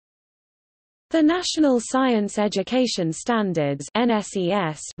The National Science Education Standards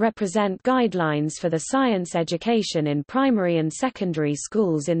 (NSES) represent guidelines for the science education in primary and secondary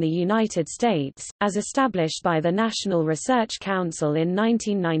schools in the United States, as established by the National Research Council in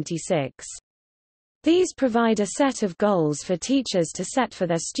 1996. These provide a set of goals for teachers to set for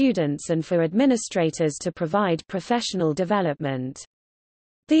their students and for administrators to provide professional development.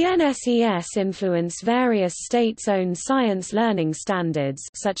 The NSES influence various states' own science learning standards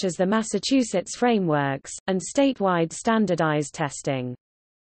such as the Massachusetts frameworks, and statewide standardized testing.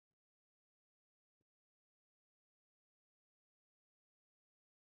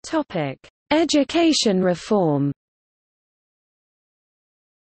 Education reform.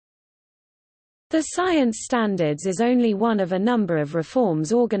 The Science Standards is only one of a number of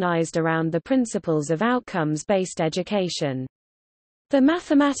reforms organized around the principles of outcomes-based education. The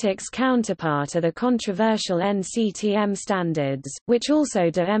mathematics counterpart are the controversial NCTM standards, which also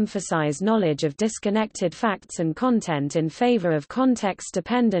de-emphasize knowledge of disconnected facts and content in favor of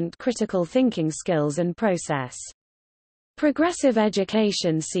context-dependent critical thinking skills and process. Progressive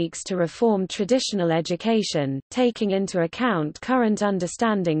education seeks to reform traditional education, taking into account current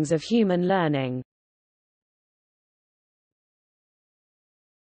understandings of human learning.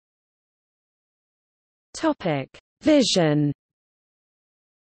 Vision.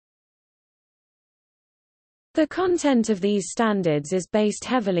 The content of these standards is based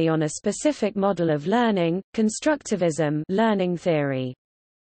heavily on a specific model of learning, constructivism learning theory.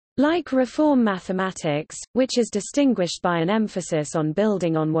 Like reform mathematics, which is distinguished by an emphasis on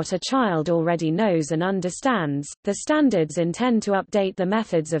building on what a child already knows and understands, the standards intend to update the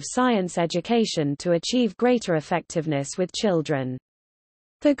methods of science education to achieve greater effectiveness with children.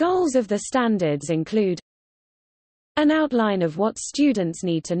 The goals of the standards include an outline of what students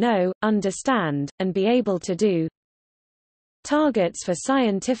need to know, understand, and be able to do. Targets for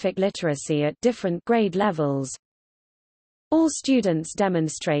scientific literacy at different grade levels. All students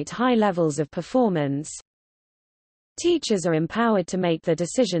demonstrate high levels of performance. Teachers are empowered to make the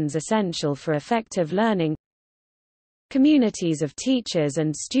decisions essential for effective learning. Communities of teachers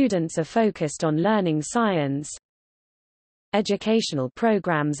and students are focused on learning science. Educational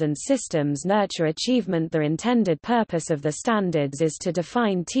programs and systems nurture achievement. The intended purpose of the standards is to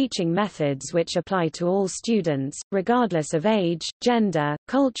define teaching methods which apply to all students, regardless of age, gender,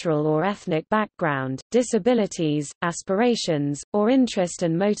 cultural or ethnic background, disabilities, aspirations, or interest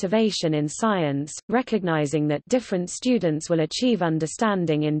and motivation in science, recognizing that different students will achieve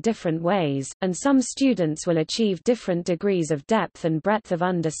understanding in different ways, and some students will achieve different degrees of depth and breadth of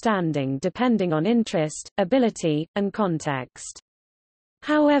understanding depending on interest, ability, and context.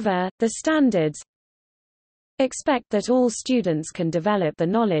 However, the standards expect that all students can develop the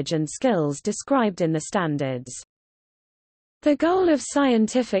knowledge and skills described in the standards. The goal of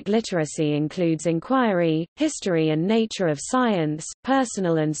scientific literacy includes inquiry, history and nature of science,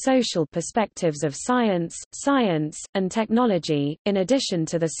 personal and social perspectives of science, and technology, in addition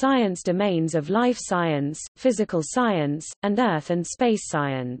to the science domains of life science, physical science, and earth and space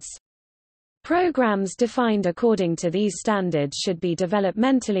science. Programs defined according to these standards should be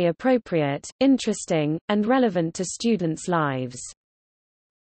developmentally appropriate, interesting, and relevant to students' lives.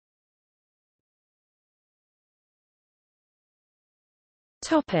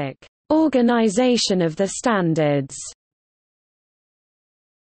 Organization of the standards.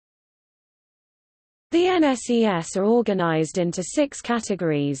 The NSES are organized into 6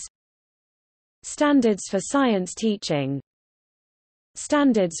 categories: standards for science teaching,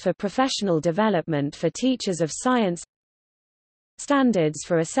 standards for professional development for teachers of science, standards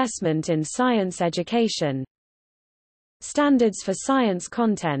for assessment in science education, standards for science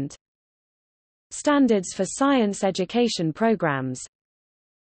content, standards for science education programs,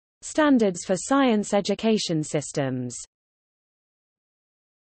 standards for science education systems.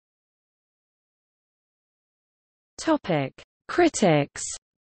 Critics.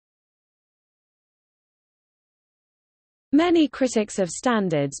 Many critics of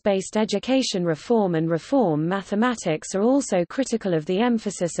standards-based education reform and reform mathematics are also critical of the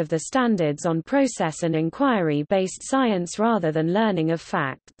emphasis of the standards on process and inquiry-based science rather than learning of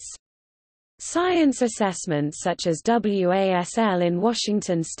facts. Science assessments such as WASL in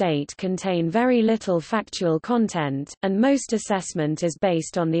Washington state contain very little factual content, and most assessment is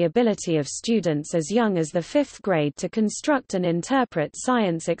based on the ability of students as young as the 5th grade to construct and interpret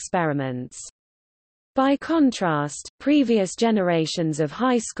science experiments. By contrast, previous generations of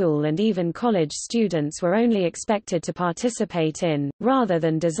high school and even college students were only expected to participate in, rather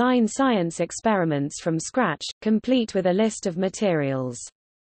than design science experiments from scratch, complete with a list of materials.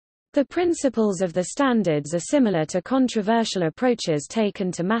 The principles of the standards are similar to controversial approaches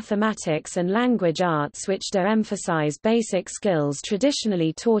taken to mathematics and language arts, which de-emphasize basic skills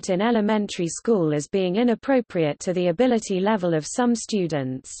traditionally taught in elementary school as being inappropriate to the ability level of some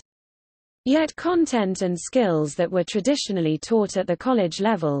students. Yet content and skills that were traditionally taught at the college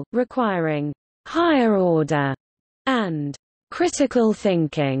level, requiring higher order and critical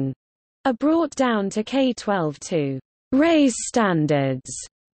thinking, are brought down to K-12 to raise standards.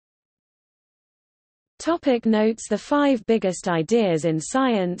 Topic notes. The five biggest ideas in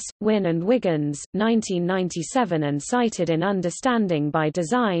science, Wynne and Wiggins, 1997, and cited in Understanding by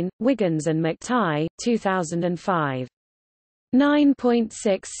Design, Wiggins and McTighe, 2005.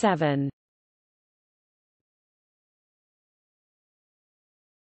 9.67.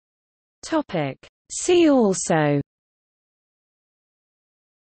 Topic. See also: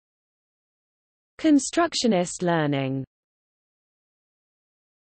 Constructionist learning.